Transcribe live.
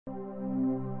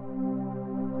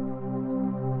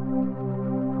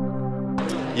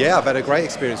Yeah, I've had a great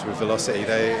experience with Velocity.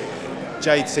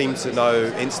 Jade seemed to know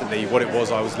instantly what it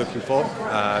was I was looking for.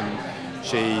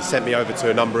 She sent me over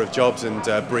to a number of jobs and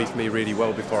briefed me really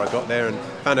well before I got there, and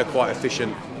found her quite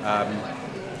efficient.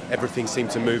 Everything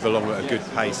seemed to move along at a good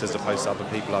pace as opposed to other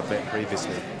people I've met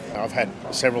previously. I've had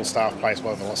several staff placed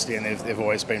by Velocity, and they've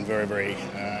always been very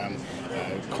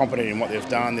competent in what they've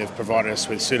done. They've provided us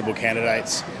with suitable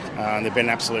candidates. They've been an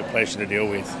absolute pleasure to deal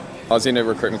with. I was in a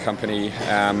recruitment company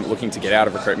looking to get out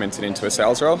of recruitment and into a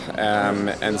sales role,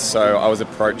 and so I was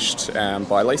approached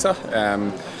by Lisa,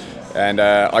 and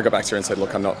I got back to her and said,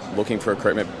 look, I'm not looking for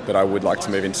recruitment, but I would like to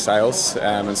move into sales,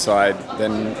 and so I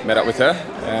then met up with her,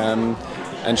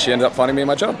 and she ended up finding me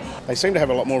my job. They seem to have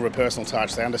a lot more of a personal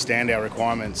touch. They understand our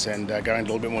requirements and go into a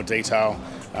little bit more detail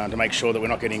to make sure that we're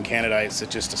not getting candidates that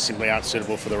just simply aren't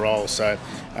suitable for the role. So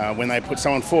when they put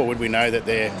someone forward, we know that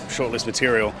they're shortlist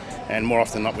material, and more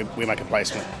often than not we make a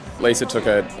placement. Lisa took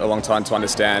a long time to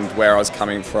understand where I was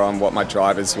coming from, what my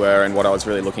drivers were, and what I was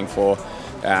really looking for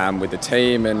with the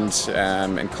team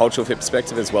and cultural fit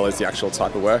perspective, as well as the actual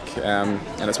type of work, and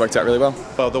it's worked out really well.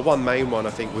 Well, the one main one I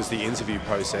think was the interview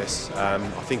process. I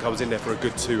think I was in there for a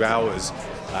good 2 hours,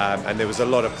 and there was a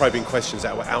lot of probing questions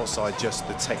that were outside just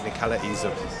the technicalities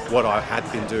of what I had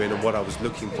been doing and what I was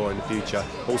looking for in the future.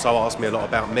 Also asked me a lot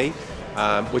about me,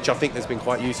 which I think has been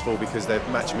quite useful because they've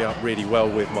matched me up really well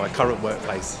with my current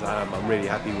workplace. I'm really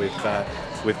happy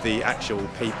with the actual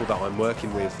people that I'm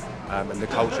working with and the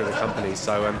culture of the company.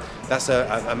 So that's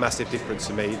a massive difference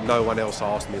to me. No one else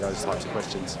asked me those types of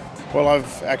questions. Well,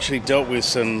 I've actually dealt with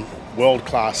some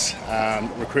world-class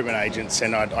recruitment agents,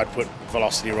 and I'd put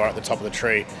Velocity right at the top of the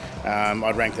tree.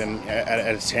 I'd rank them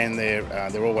at a 10.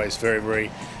 They're always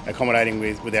very accommodating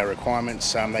with our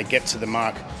requirements. They get to the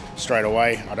mark straight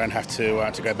away. I don't have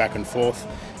to go back and forth,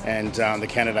 and the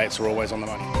candidates are always on the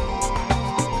money.